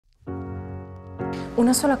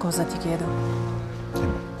Una sola cosa ti chiedo.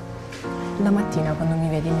 La mattina quando mi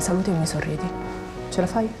vedi mi saluti e mi sorridi. Ce la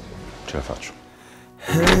fai? Ce la faccio.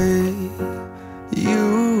 Hey,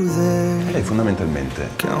 you there? E lei fondamentalmente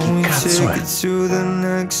chi Can we cazzo take è? it to the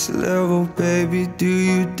next level, baby? Do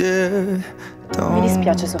you dare? Mi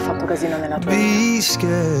dispiace se ho fatto casino nella tua vita. Be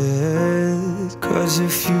scared, 'cause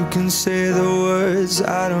if you can say the words,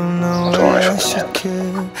 I don't know why I should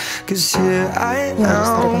care. 'Cause here I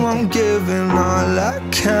am, I'm giving all I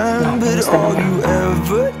can, but all you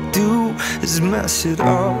ever do is mess it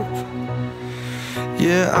up.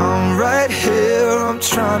 Yeah, I'm right here, I'm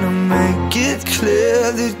trying to make it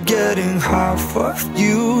clear that getting half of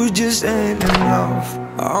you just ain't enough.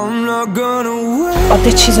 I'm not gonna wait. Ho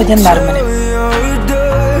deciso di andarmene.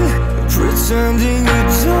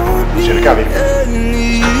 Dice le cavi?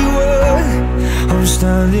 I'm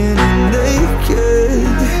standing naked.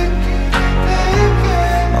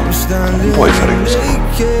 Non puoi fare così.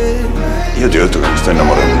 Io ti ho detto che mi sto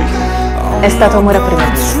innamorando di te. È stato amore a prima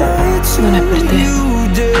vista. Non è per te.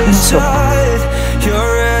 Non so. La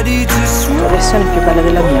tua versione è più bella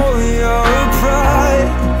della mia.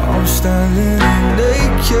 I'm standing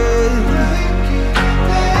naked.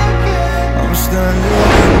 I'm standing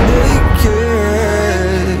naked.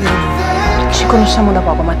 Ci conosciamo da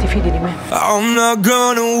poco, ma ti fidi di me? I'm not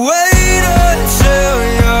gonna wait until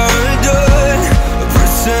you're done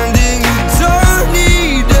pretending you don't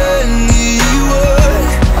need anyone.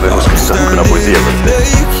 Avevo scritto anche una poesia per te.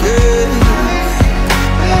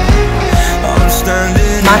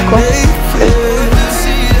 Marco?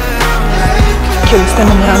 Che mi sta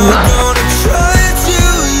innamorando.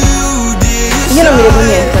 Io non mi devo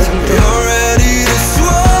niente al dito.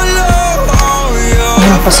 Io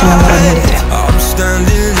non posso innamorarmi di te.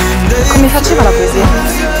 Come faceva la poesia?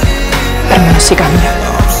 Per me non si cambia.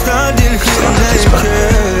 Quando ti sbagli.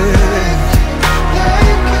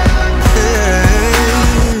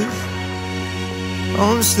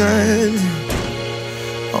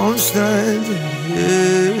 I'm standing, yeah.